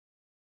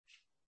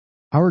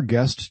Our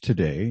guest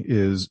today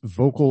is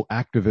vocal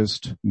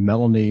activist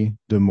Melanie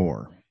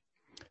DeMore.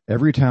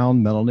 Every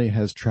town Melanie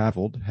has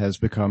traveled has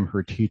become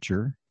her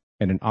teacher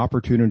and an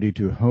opportunity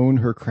to hone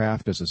her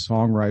craft as a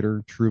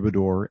songwriter,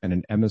 troubadour, and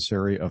an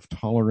emissary of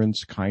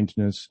tolerance,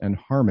 kindness, and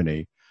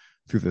harmony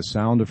through the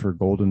sound of her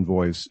golden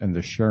voice and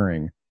the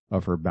sharing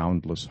of her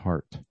boundless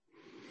heart.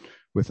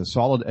 With a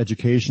solid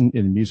education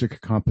in music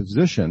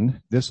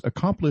composition, this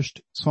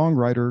accomplished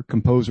songwriter,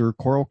 composer,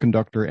 choral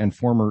conductor, and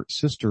former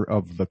sister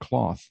of the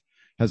cloth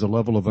has a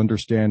level of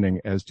understanding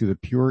as to the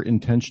pure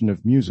intention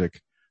of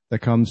music that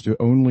comes to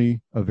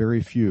only a very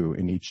few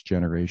in each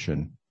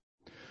generation.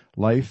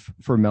 Life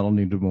for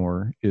Melanie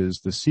DeMore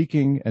is the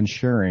seeking and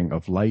sharing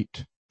of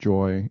light,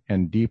 joy,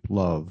 and deep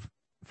love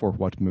for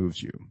what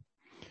moves you.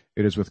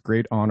 It is with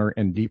great honor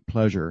and deep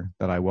pleasure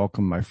that I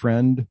welcome my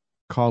friend,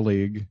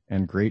 colleague,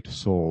 and great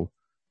soul,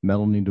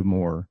 Melanie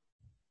DeMore.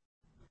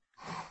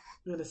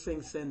 We're going to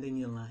sing Sending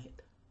You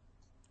Light.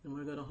 And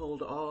we're going to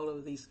hold all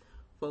of these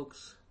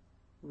folks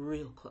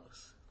real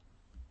close.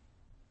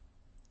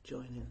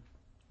 Join in.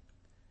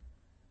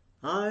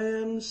 I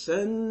am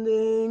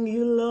sending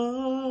you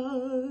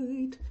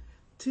light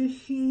to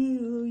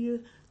heal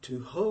you,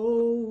 to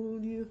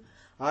hold you.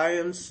 I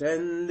am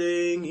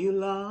sending you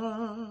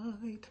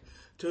light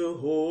to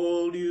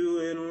hold you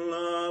in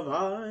love.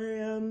 I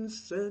am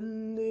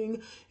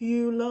sending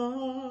you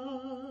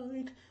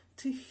light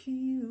to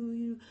heal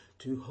you,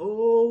 to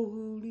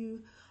hold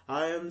you.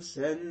 I am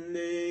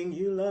sending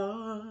you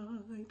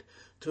light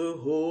to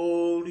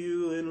hold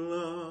you in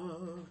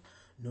love.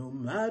 No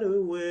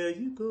matter where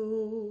you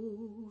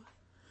go,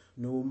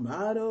 no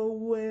matter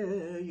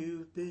where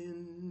you've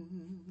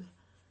been,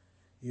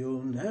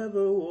 you'll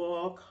never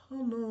walk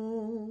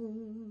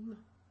alone.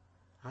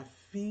 I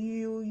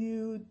feel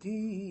you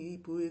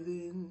deep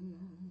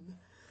within.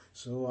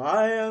 So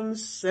I am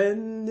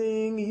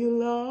sending you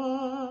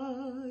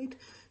light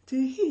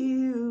to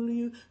heal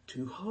you,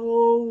 to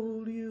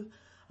hold you.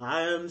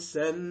 I am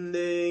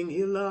sending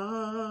you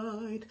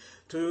light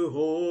to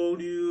hold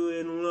you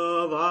in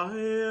love. I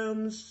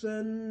am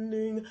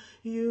sending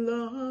you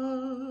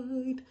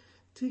light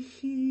to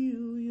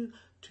heal you,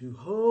 to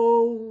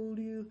hold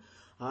you.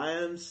 I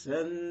am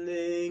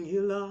sending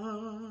you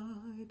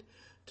light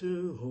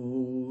to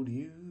hold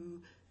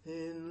you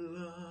in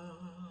love.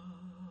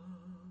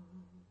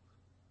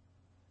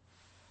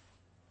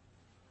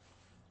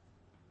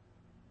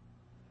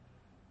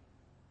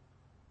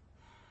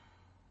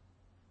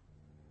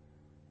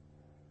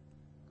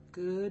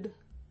 Good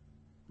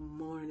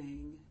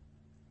morning,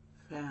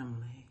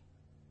 family.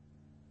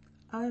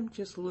 I'm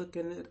just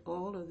looking at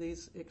all of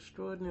these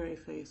extraordinary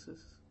faces,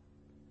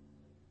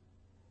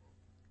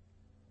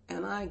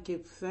 and I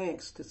give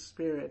thanks to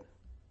Spirit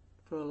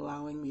for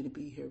allowing me to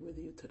be here with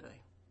you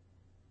today.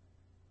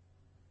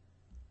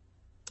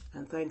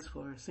 And thanks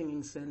for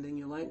singing Sending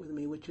You Light with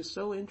me, which is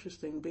so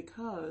interesting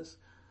because,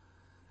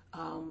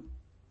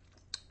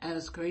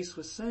 as Grace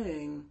was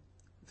saying,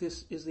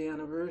 this is the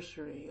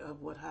anniversary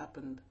of what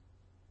happened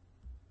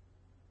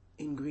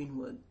in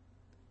Greenwood.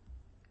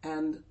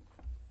 And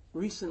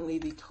recently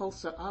the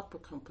Tulsa Opera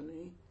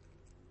Company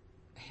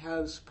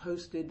has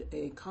posted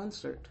a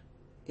concert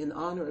in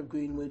honor of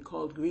Greenwood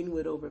called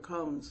Greenwood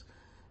Overcomes,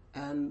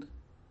 and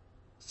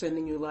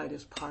Sending You Light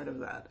is part of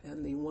that.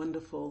 And the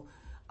wonderful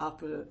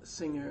opera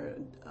singer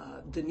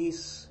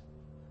Denise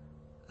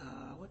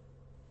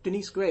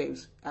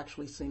Graves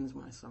actually sings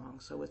my song,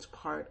 so it's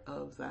part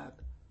of that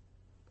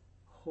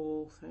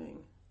whole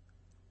thing.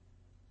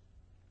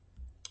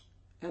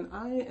 And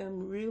I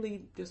am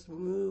really just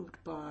moved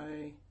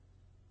by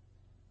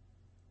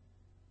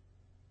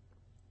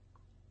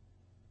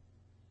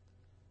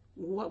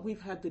what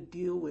we've had to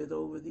deal with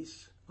over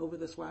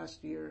this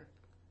last year,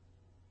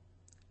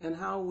 and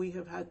how we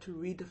have had to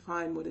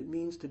redefine what it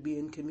means to be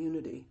in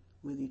community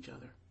with each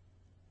other.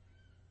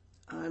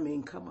 I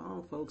mean, come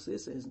on, folks,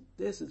 this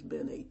has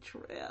been a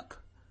trip.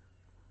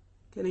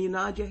 Can you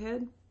nod your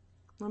head?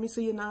 Let me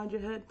see you nod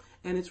your head.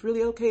 And it's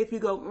really okay if you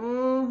go,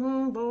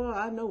 boy,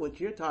 I know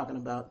what you're talking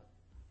about.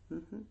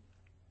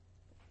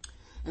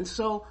 And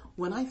so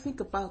when I think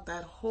about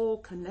that whole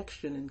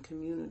connection and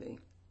community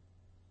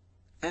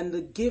and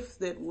the gift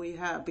that we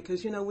have,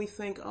 because, we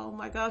think, oh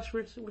my gosh,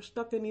 we're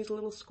stuck in these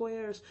little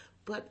squares,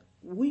 but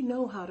we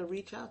know how to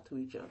reach out to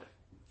each other.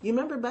 You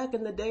remember back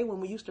in the day when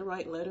we used to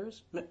write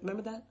letters?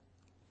 Remember that?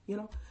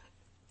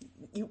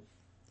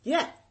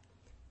 Yeah.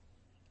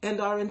 And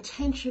our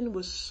intention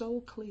was so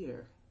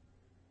clear.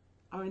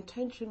 Our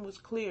intention was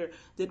clear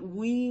that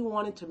we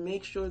wanted to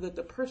make sure that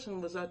the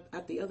person was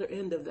at the other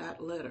end of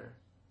that letter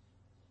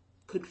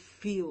could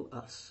feel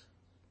us,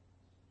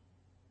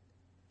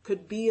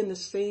 could be in the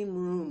same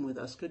room with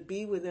us, could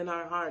be within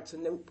our hearts,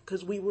 and then,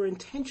 because we were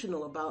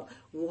intentional about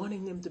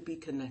wanting them to be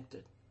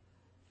connected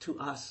to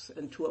us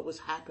and to what was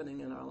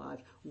happening in our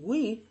lives.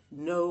 We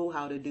know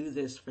how to do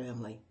this,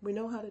 family. We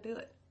know how to do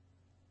it.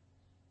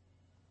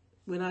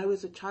 When I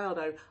was a child,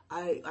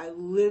 I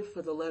lived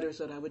for the letters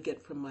that I would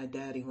get from my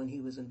daddy when he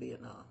was in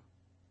Vietnam.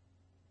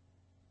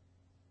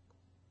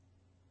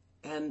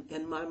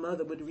 And my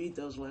mother would read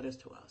those letters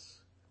to us.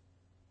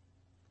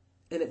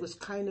 And it was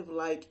kind of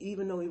like,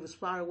 even though he was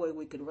far away,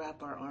 we could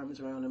wrap our arms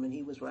around him, and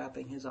he was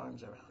wrapping his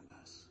arms around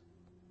us.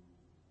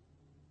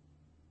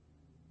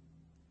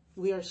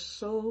 We are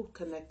so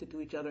connected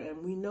to each other,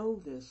 and we know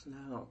this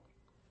now.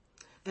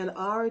 And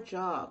our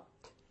job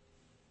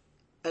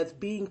as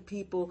being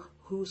people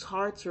whose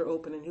hearts are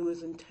open and who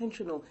is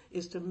intentional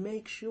is to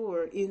make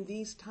sure in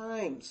these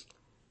times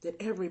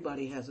that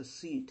everybody has a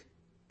seat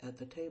at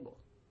the table.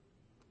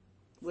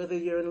 Whether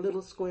you're in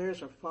little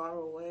squares or far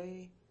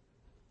away.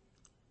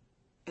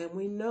 And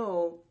we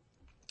know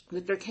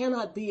that there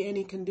cannot be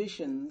any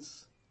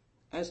conditions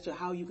as to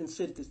how you can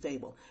sit at this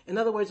table. In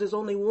other words, there's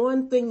only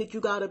one thing that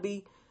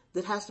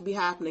has to be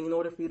happening in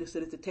order for you to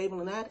sit at the table,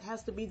 and that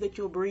has to be that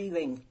you're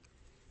breathing.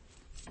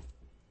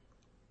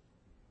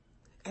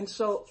 And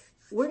so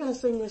we're going to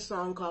sing this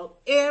song called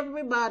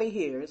Everybody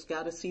Here Has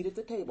Got a Seat at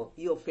the Table.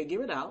 You'll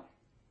figure it out.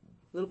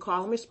 Little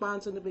call and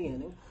response in the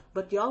beginning,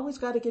 but you always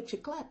got to get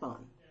your clap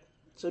on.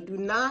 So do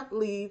not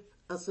leave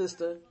a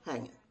sister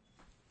hanging.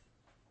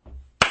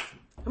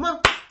 Come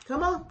on,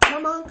 come on,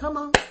 come on, come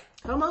on,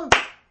 come on.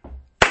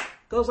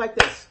 Goes like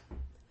this.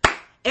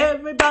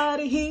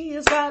 Everybody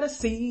here's got a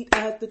seat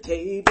at the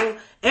table.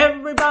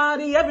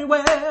 Everybody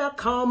everywhere,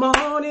 come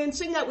on and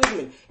sing that with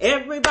me.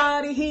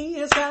 Everybody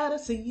here's got a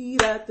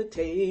seat at the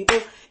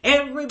table.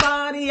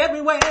 Everybody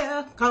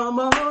everywhere, come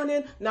on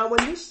in. Now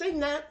when you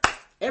sing that,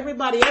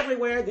 everybody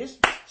everywhere,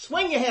 just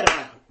swing your head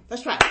around.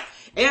 That's right.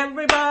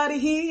 Everybody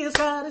here's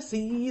got a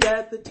seat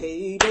at the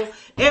table.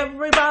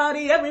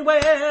 Everybody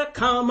everywhere,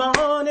 come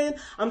on in.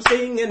 I'm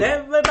singing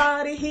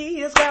everybody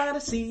here's got a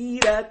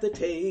seat at the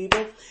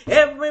table.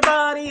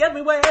 Everybody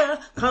everywhere,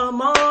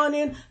 come on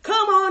in,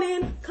 come on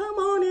in, come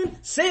on in.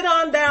 Sit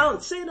on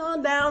down, sit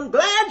on down.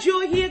 Glad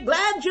you're here,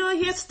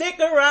 stick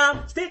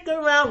around, stick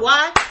around.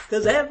 Why?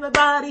 'Cause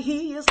everybody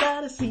here's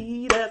got a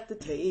seat at the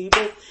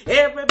table.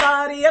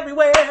 Everybody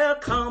everywhere,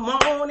 come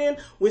on in.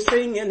 We're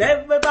singing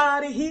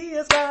everybody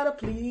here's got a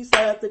place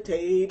at the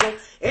table.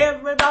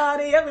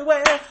 Everybody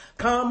everywhere,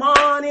 come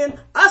on in.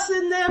 Us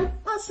and them,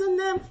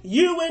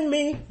 you and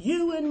me,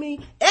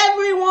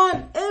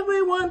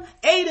 everyone,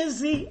 A to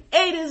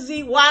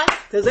Z. Why?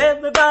 'Cause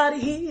everybody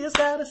here's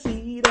got a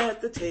seat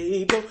at the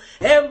table.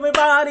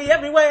 Everybody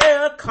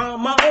everywhere,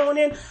 come on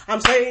in.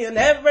 I'm saying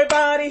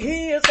everybody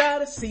here's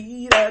got a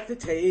seat at the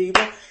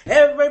table.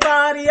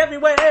 Everybody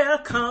everywhere,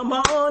 come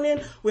on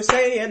in. We're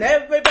saying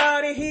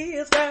everybody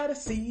here's got a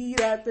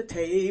seat at the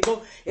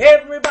table.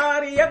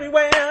 Everybody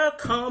everywhere,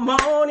 come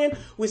on in.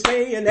 We're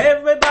saying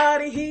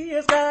everybody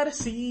here's got a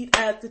seat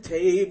at the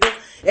table.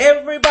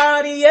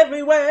 Everybody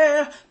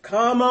everywhere,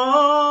 come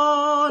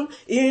on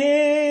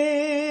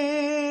in.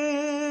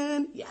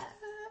 Yeah.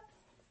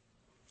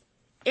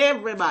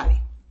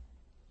 Everybody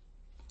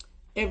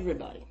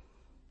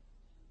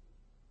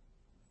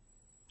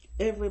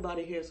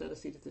here's got a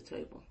seat at the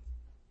table.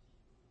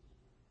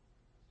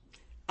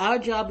 Our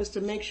job is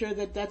to make sure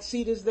that that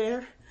seat is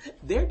there.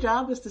 Their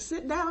job is to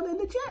sit down in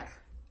the chair.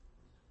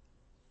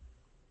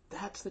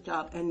 That's the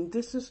job. And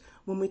this is,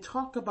 when we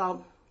talk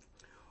about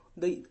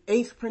the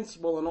eighth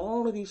principle and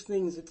all of these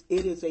things, it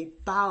is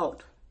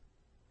about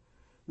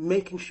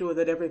making sure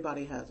that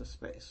everybody has a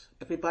space.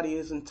 Everybody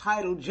is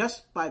entitled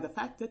just by the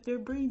fact that they're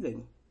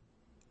breathing.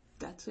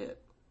 That's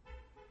it.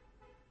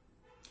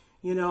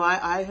 You know,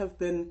 I have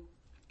been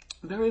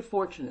very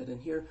fortunate in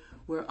here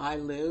where I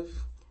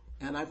live,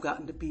 and I've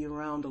gotten to be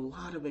around a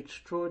lot of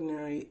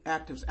extraordinary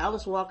activists.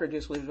 Alice Walker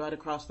just lives right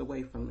across the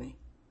way from me.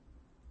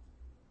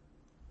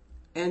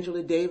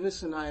 Angela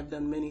Davis and I have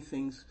done many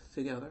things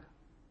together.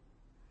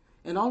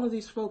 And all of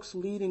these folks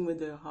leading with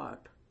their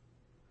heart,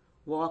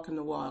 walking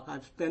the walk.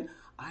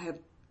 I have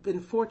been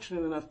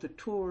fortunate enough to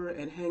tour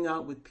and hang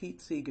out with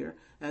Pete Seeger.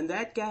 And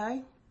that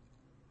guy,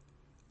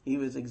 he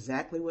was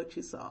exactly what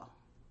you saw.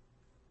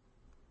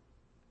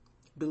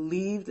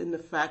 Believed in the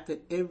fact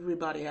that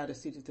everybody had a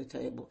seat at the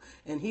table.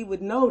 And he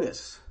would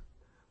notice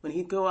when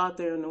he'd go out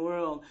there in the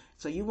world,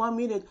 so you want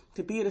me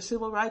to be at a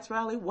civil rights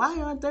rally? Why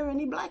aren't there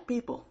any black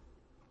people?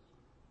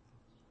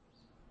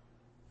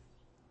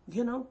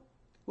 You know,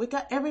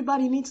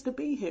 everybody needs to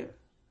be here.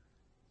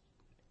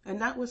 And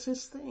that was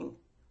his thing.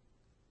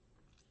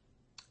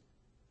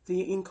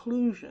 The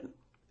inclusion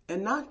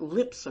and not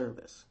lip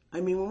service.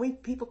 I mean, when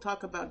people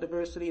talk about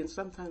diversity, and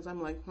sometimes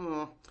I'm like,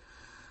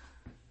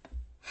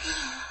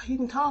 you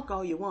can talk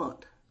all you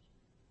want,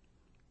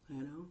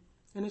 you know,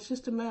 and it's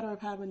just a matter of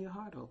having your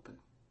heart open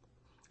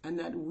and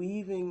that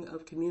weaving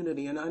of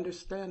community and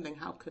understanding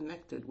how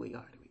connected we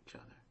are to each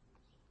other.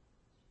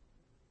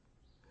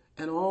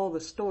 And all the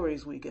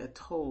stories we get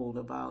told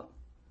about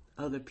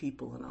other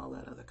people and all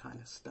that other kind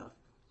of stuff.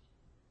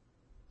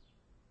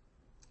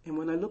 And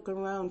when I look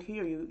around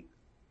here,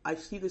 I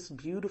see this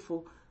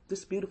beautiful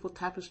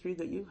tapestry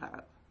that you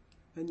have.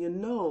 And you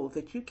know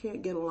that you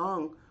can't get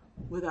along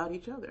without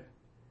each other.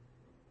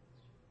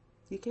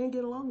 You can't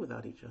get along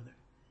without each other.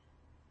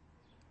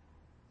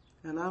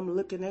 And I'm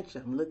looking at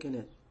you. I'm looking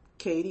at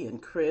Katie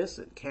and Chris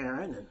and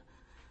Karen and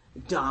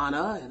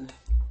Donna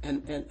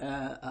and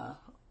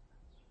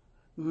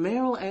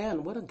Meryl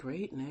Ann, what a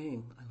great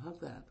name. I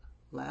love that.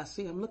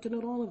 Lassie, I'm looking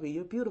at all of you.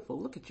 You're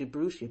beautiful. Look at you,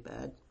 Bruce, you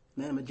bad.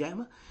 Mamma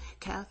Jamma.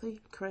 Kathy,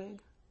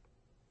 Craig.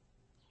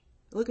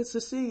 Look at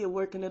Cecilia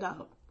working it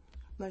out.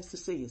 Nice to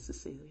see you,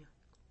 Cecilia.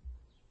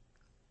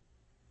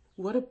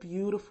 What a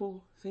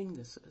beautiful thing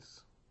this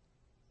is.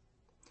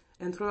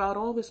 And throughout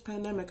all this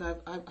pandemic,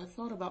 I've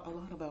thought about a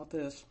lot about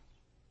this.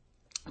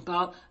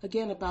 About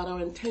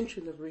our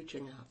intention of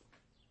reaching out.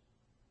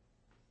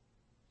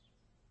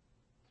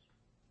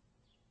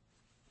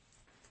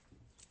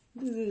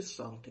 Do this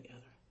song together.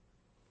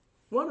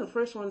 One of the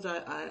first ones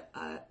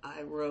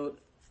I wrote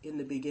in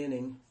the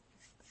beginning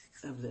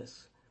of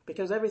this,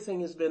 because everything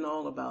has been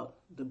all about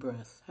the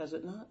breath, has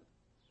it not?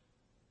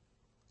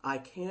 I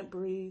can't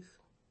breathe.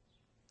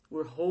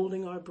 We're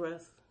holding our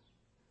breath.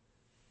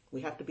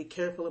 We have to be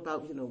careful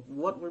about,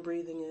 what we're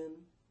breathing in.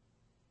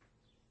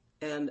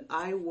 And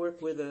I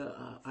work with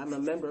I'm a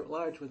member at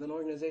large with an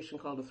organization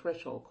called the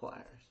Threshold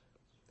Choirs.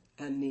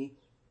 And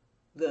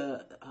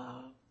the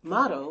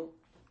motto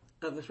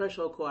of the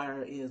Threshold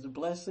Choir is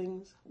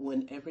blessings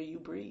whenever you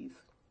breathe.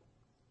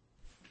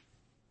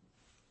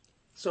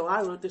 So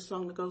I wrote this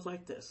song that goes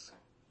like this.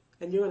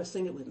 And you're going to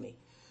sing it with me.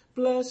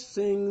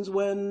 Blessings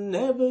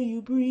whenever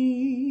you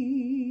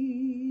breathe.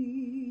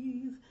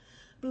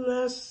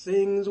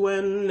 Blessings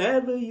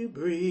whenever you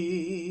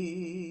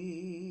breathe.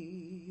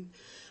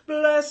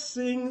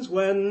 Blessings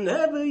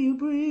whenever you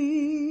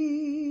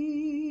breathe.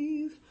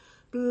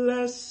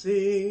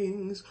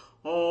 Blessings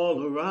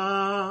all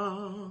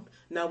around.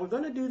 Now we're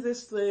going to do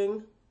this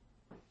thing.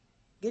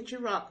 Get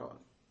your rock on.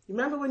 You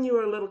remember when you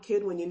were a little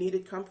kid when you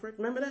needed comfort?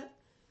 Remember that?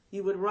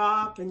 You would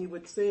rock and you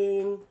would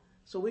sing.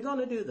 So we're going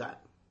to do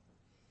that.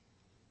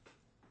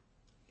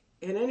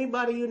 And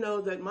anybody you know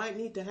that might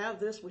need to have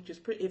this, which is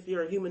if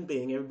you're a human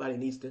being, everybody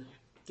needs to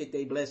get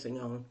their blessing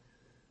on.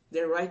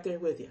 They're right there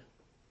with you.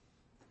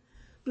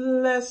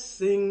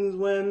 Blessings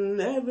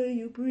whenever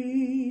you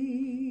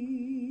breathe.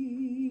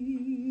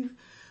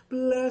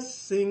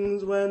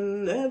 Blessings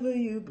whenever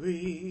you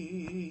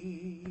breathe.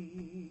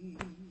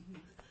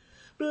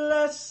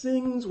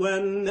 Blessings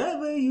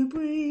whenever you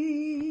breathe.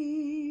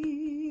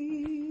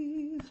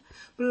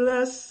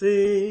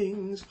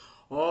 Blessings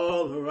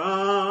all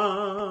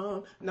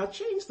around. Now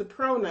change the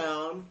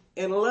pronoun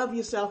and love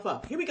yourself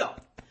up. Here we go.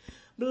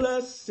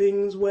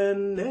 Blessings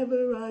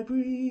whenever I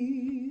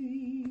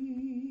breathe.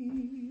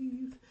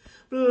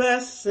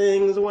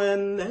 Blessings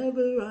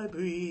whenever I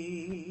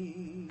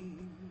breathe.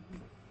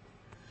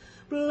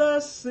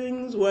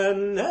 Blessings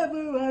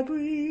whenever I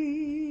breathe.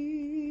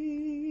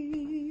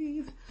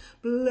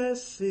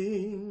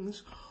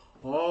 Blessings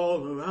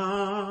all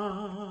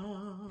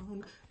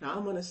around. Now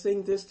I'm going to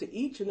sing this to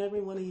each and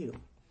every one of you.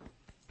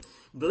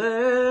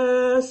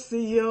 Bless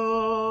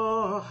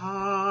your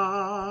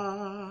heart,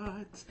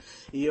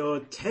 your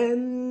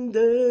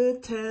tender,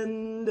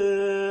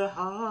 tender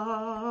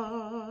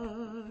heart.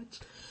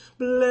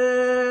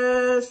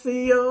 Bless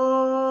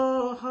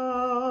your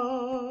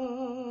heart.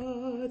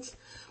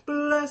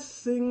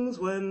 Blessings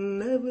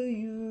whenever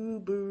you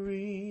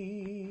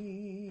breathe.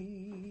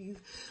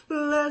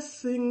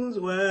 Blessings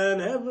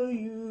whenever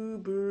you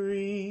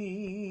breathe.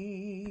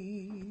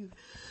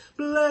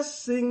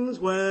 Blessings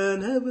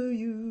whenever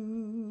you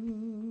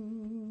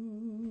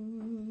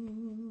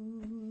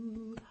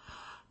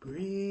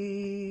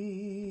breathe.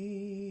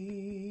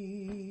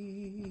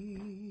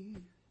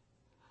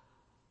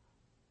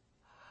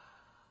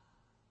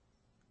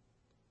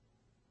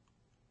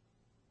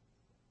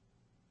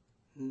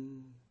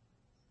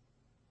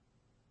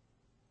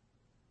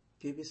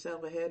 Give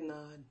yourself a head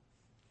nod.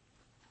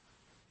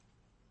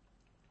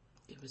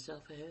 Give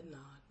yourself a head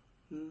nod.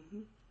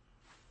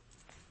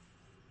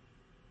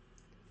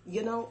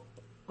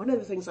 One of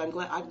the things I'm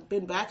glad, I've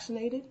been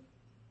vaccinated.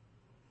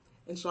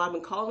 And so I've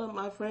been calling up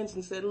my friends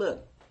and said,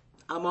 look,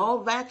 I'm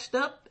all vaxxed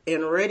up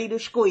and ready to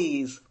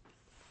squeeze.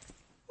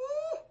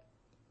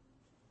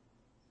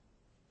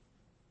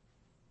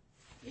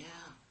 Yeah.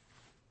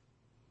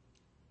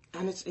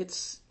 And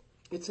it's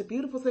a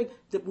beautiful thing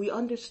that we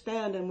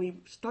understand and we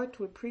start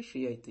to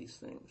appreciate these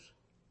things.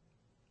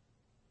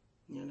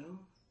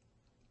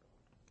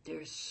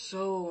 There's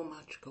so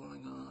much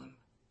going on.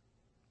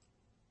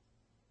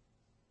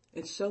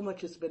 And so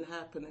much has been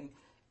happening.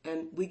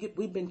 And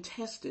we've been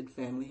tested,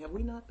 family. Have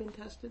we not been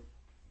tested?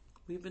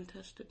 We've been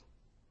tested.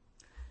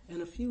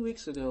 And a few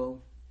weeks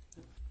ago,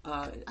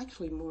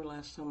 actually more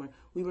last summer,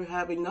 we were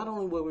having, not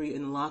only were we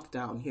in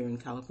lockdown here in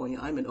California,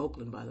 I'm in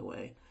Oakland, by the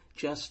way,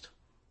 just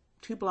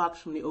 2 blocks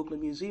from the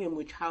Oakland Museum,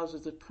 which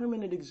houses the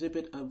permanent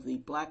exhibit of the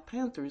Black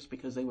Panthers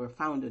because they were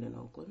founded in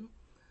Oakland.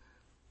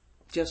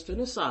 Just an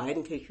aside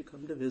in case you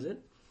come to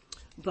visit.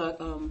 But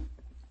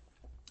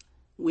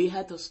we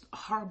had those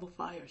horrible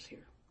fires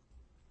here.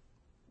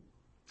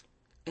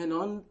 And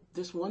on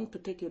this one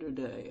particular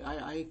day,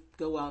 I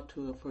go out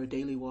for a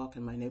daily walk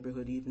in my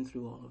neighborhood even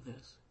through all of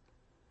this.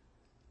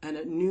 And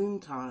at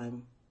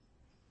noontime,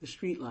 the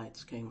street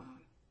lights came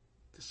on.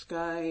 The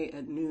sky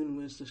at noon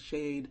was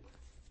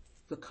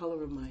the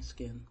color of my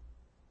skin.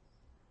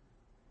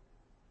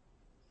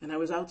 And I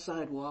was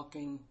outside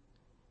walking,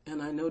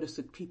 And I noticed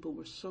that people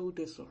were so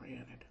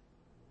disoriented,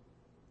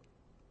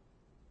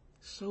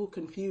 so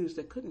confused,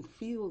 they couldn't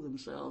feel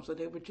themselves, and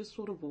they were just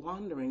sort of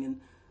wandering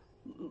and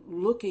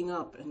looking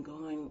up and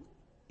going,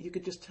 you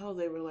could just tell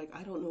they were like,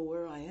 I don't know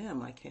where I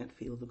am, I can't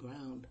feel the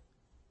ground.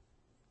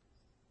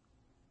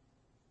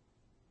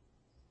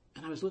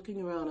 And I was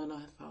looking around and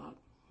I thought,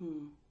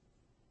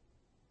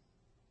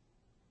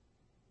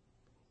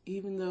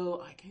 even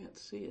though I can't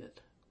see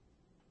it,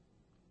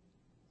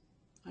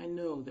 I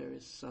know there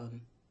is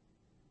sun.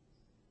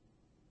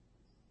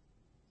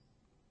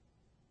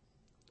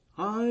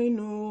 I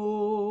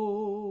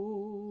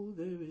know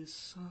there is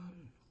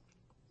sun.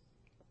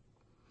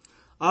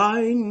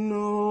 I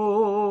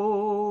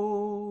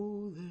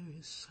know there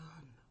is sun.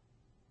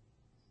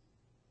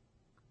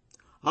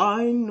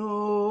 I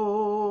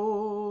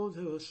know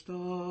there are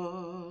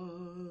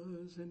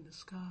stars in the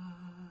sky.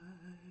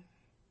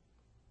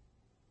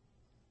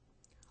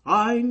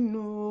 I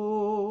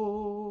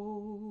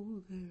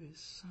know there is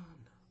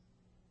sun.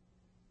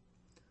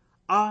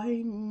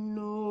 I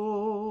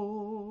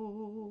know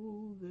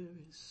there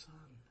is sun.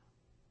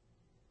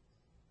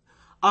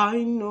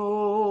 I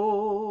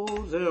know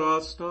there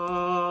are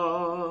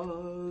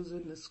stars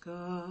in the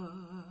sky.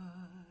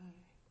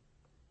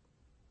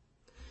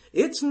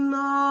 It's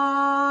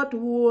not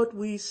what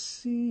we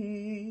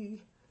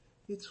see,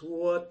 it's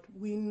what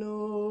we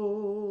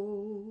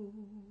know.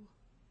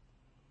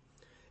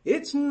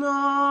 It's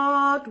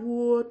not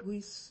what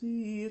we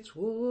see, it's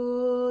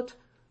what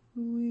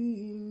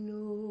we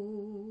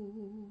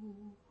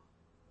know.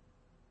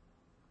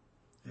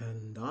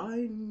 And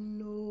I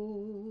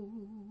know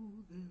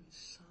there is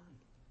sun.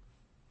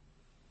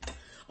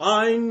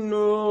 I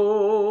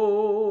know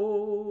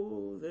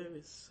there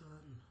is sun.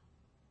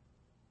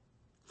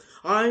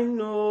 I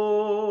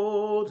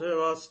know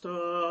there are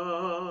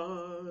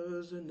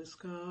stars in the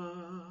sky.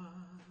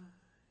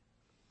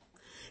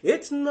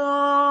 It's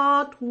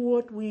not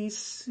what we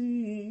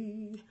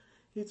see,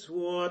 it's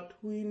what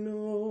we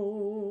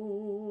know.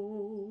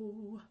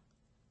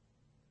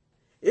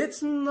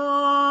 It's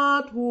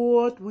not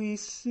what we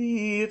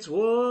see, it's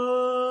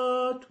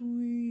what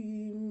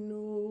we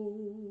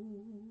know.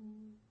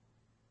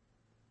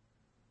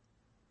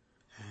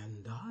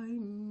 And I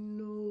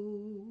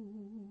know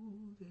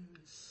there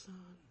is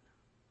sun.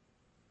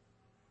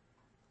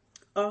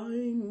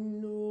 I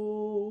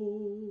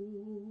know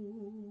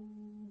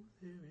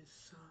there is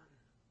sun.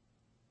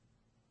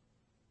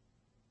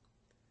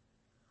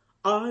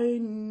 I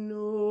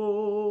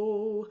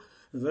know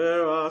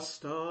there are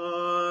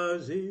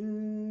stars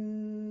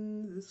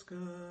in the sky.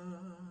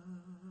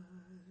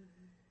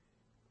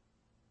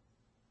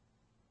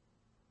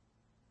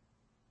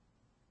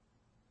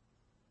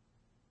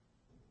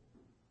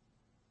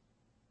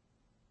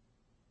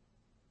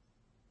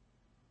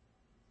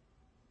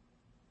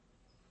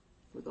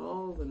 With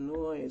all the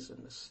noise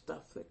and the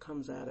stuff that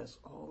comes at us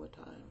all the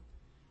time,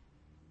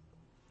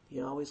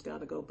 you always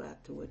got to go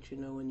back to what you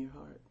know in your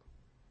heart.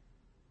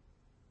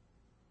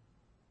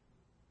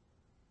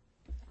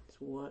 It's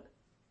what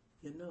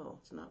you know.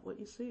 It's not what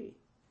you see.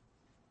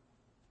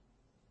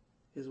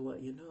 It's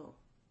what you know.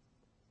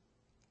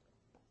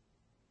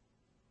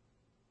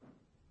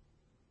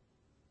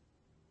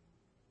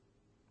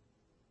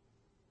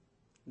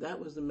 That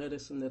was the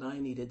medicine that I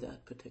needed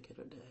that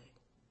particular day,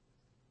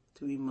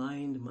 to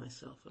remind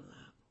myself of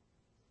that.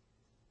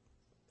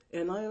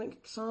 And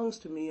songs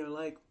to me are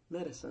like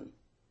medicine.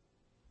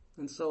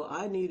 And so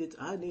I needed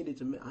a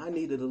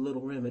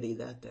little remedy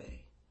that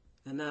day.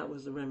 And that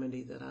was the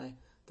remedy that I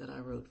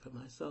wrote for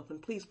myself.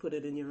 And please put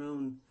it in your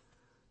own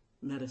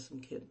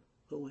medicine kit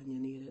for when you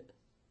need it.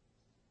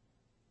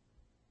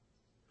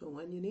 For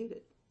when you need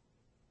it.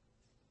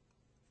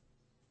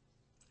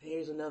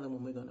 Here's another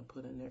one we're going to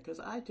put in there, because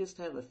I just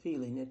have a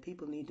feeling that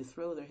people need to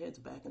throw their heads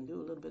back and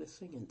do a little bit of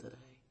singing today.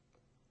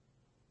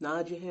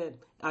 Nod your head.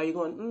 Are you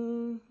going,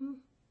 mm-hmm?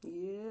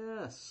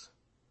 Yes.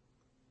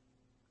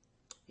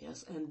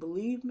 Yes, and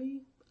believe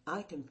me,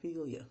 I can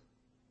feel you.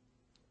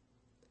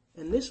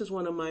 And this is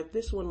one of my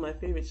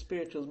favorite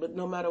spirituals, but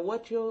no matter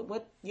what your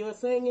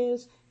thing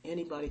is,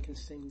 anybody can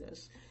sing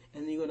this.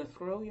 And you're going to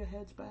throw your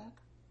heads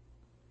back,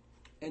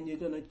 and you're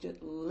going to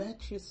just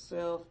let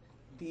yourself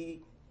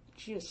be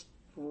just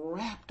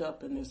wrapped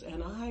up in this.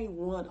 And I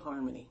want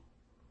harmony.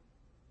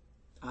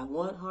 I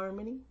want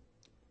harmony.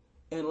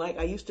 And like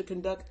I used to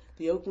conduct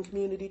the Oakland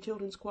Community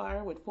Children's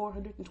Choir with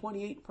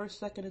 428 first,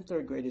 second, and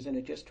third graders in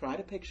it. Just try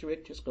to picture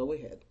it. Just go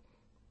ahead.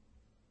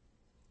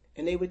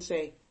 And they would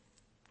say,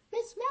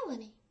 Miss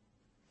Melanie,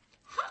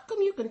 how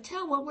come you can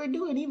tell what we're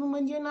doing even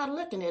when you're not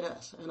looking at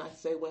us? And I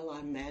say, well,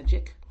 I'm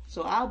magic,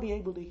 so I'll be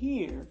able to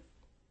hear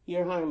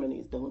your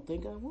harmonies. Don't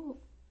think I won't.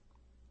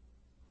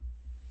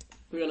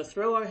 We're going to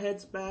throw our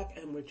heads back,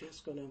 and we're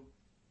just going to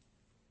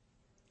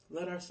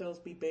let ourselves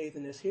be bathed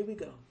in this. Here we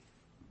go.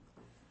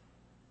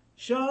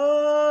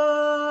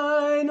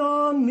 Shine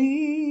on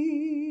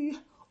me,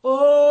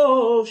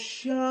 oh,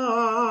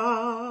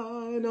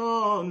 shine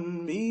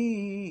on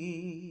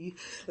me.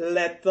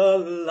 Let the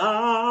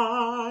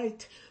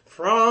light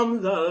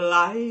from the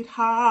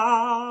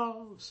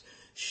lighthouse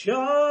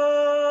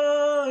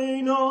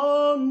shine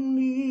on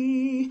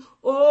me,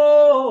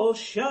 oh,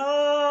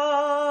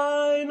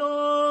 shine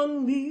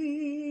on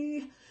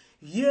me,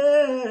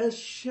 yes,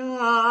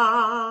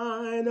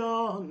 shine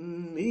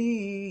on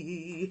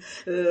me.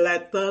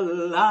 Let the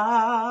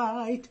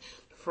light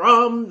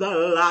from the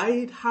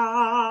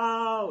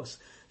lighthouse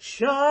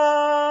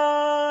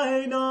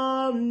shine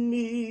on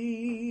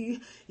me,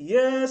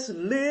 yes,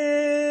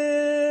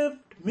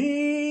 lift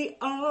me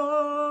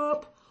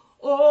up,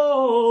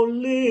 oh,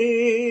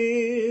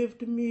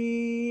 lift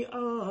me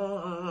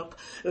up.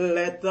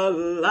 Let the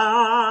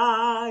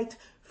light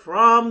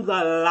from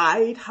the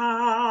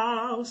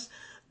lighthouse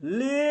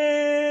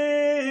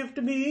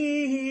lift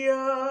me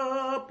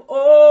up,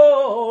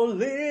 oh,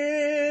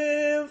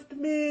 lift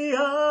me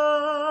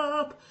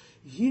up,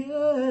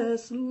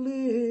 yes,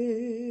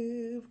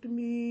 lift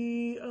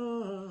me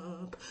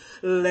up.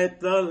 Let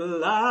the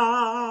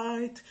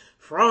light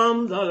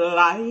from the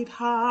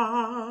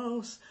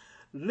lighthouse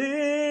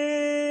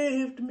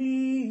lift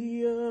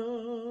me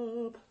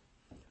up.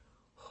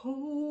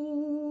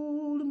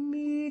 Hold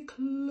me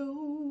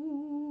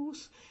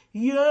close,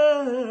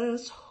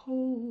 yes,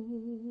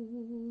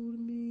 hold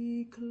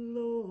me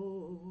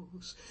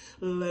close.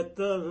 Let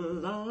the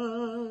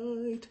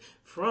light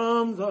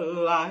from the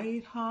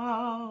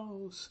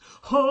lighthouse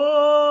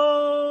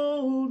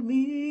hold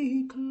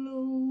me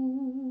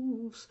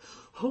close,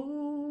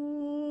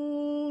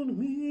 hold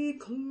me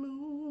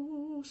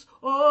close,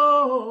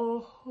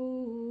 oh,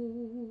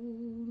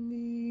 hold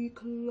me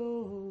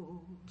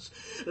close.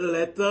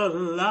 Let the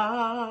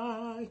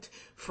light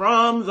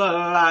from the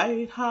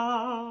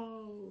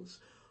lighthouse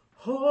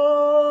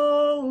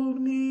hold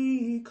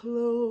me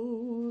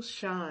close.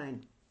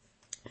 Shine,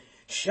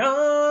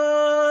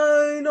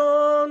 shine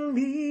on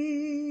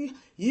me,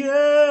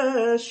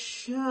 yes,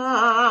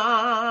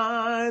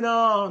 shine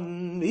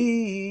on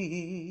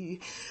me.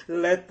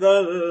 Let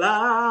the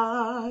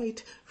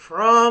light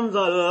from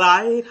the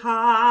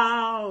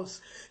lighthouse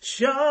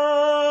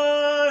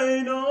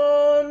shine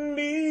on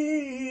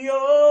me,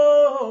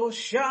 oh,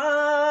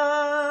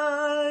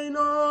 shine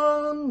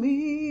on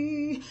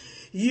me,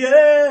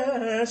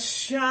 yes,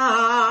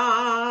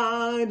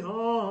 shine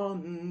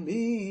on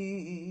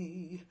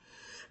me.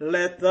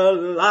 Let the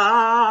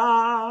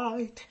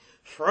light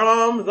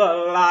from the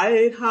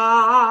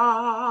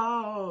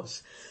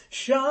lighthouse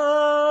shine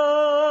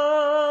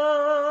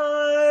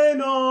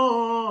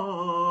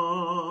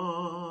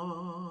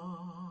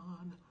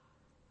on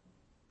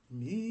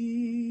me.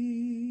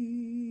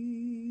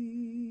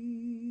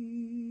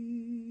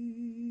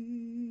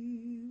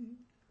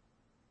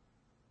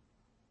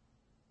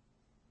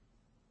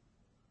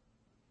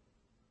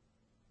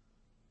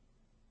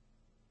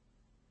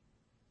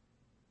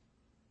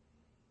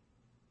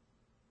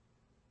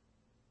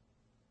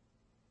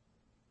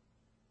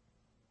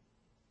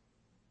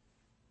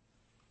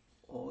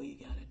 All you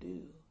gotta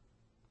do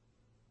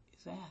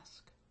is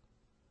ask.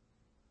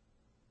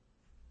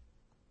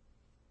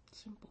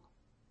 Simple.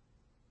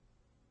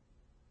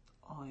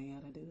 All you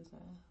gotta do is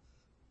ask.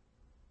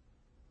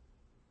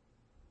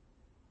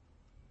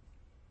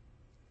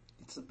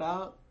 It's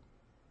about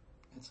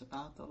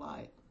the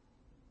light.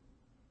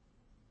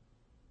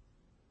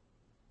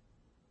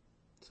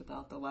 It's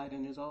about the light,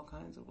 and there's all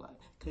kinds of light.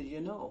 Because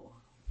you know,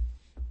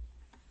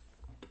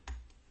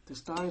 the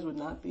stars would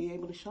not be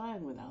able to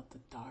shine without the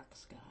dark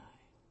sky.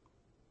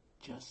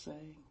 Just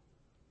saying.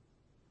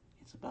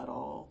 It's about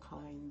all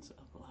kinds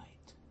of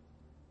light.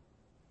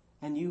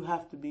 And you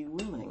have to be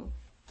willing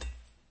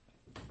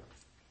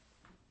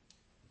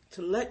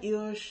to let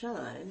yours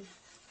shine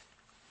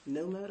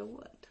no matter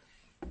what.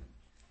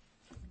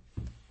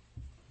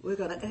 We're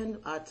going to end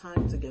our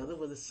time together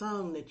with a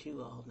song that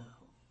you all know.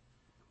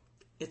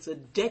 It's a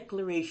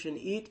declaration.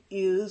 It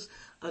is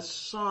a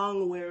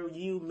song where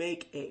you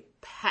make a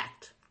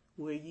pact,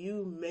 where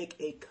you make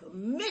a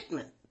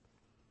commitment.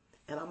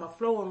 And I'm going to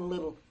throw in a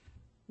little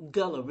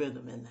gullah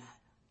rhythm in that.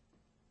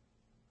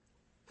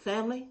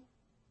 Family,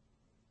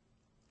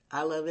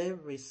 I love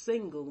every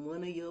single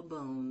one of your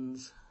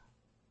bones.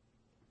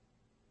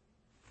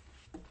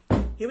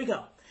 Here we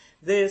go.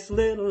 This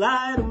little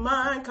light of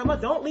mine, come on,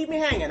 don't leave me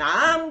hanging.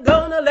 I'm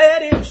gonna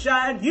let it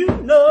shine. You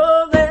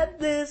know that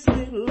this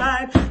little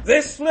light,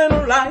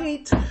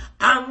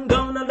 I'm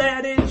gonna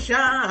let it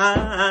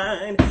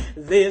shine.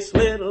 This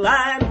little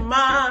light of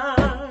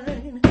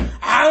mine,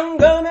 I'm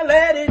gonna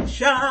let it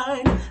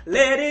shine.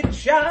 Let it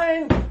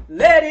shine,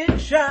 let it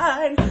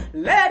shine,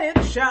 let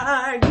it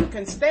shine. You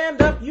can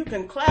stand up, you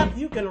can clap,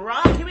 you can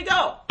rock. Here we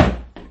go.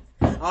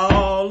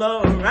 All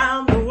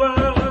around the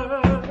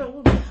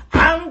world,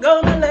 I'm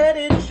gonna let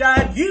it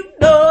shine. You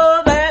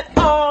know that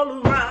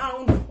all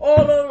around,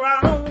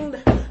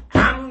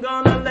 I'm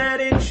gonna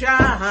let it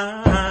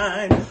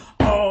shine.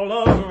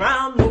 All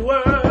around the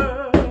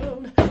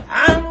world,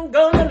 I'm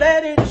gonna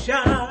let it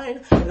shine.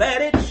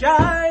 Let it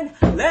shine,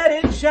 let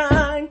it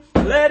shine,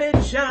 let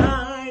it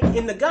shine.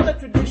 In the Gullah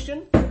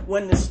tradition,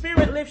 when the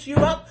Spirit lifts you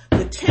up,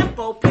 the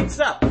tempo picks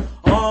up.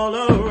 All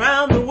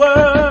around the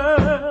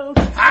world,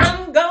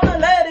 I'm gonna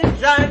let it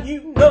shine.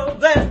 You know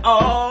that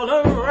all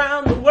around.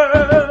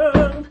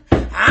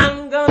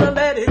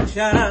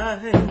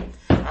 shine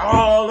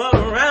all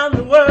around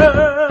the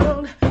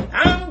world.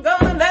 I'm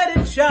gonna let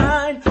it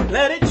shine,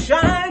 let it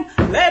shine,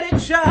 let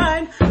it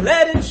shine,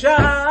 let it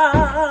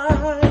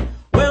shine.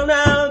 Well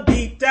now,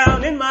 deep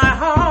down in my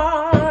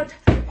heart,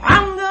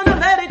 I'm gonna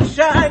let it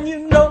shine.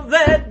 You know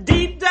that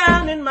deep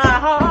down in my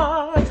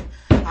heart,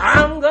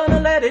 I'm gonna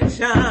let it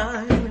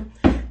shine.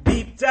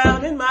 Deep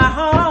down in my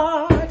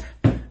heart,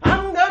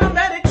 I'm gonna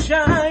let it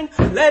shine,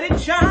 let it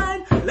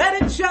shine,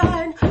 let it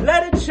shine,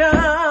 let it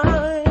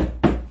shine.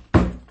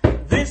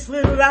 This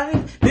little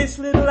light, this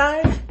little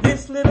light,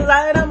 this little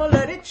light, I'ma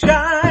let it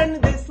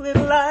shine. This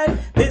little light,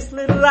 this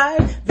little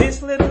light,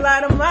 this little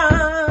light of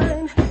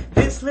mine.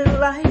 This little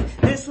light,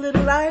 this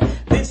little light,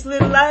 this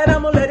little light,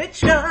 I'ma let it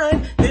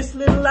shine. This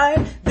little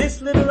light,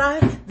 this little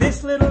light,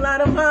 this little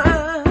light of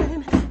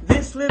mine.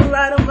 This little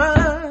light of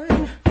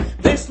mine,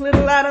 this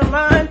little light of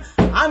mine.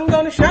 I'm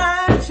gonna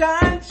shine,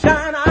 shine,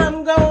 shine.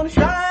 I'm gonna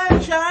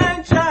shine,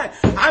 shine, shine.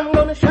 I'm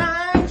gonna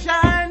shine,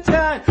 shine,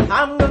 shine.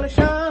 I'm gonna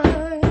shine.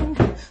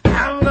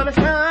 I'm gonna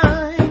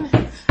shine.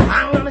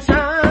 I'm gonna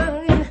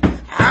shine.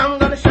 I'm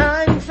gonna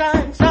shine,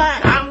 shine,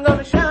 shine. I'm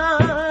gonna shine.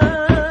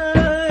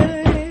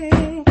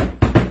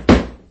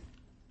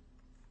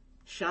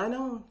 Shine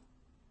on.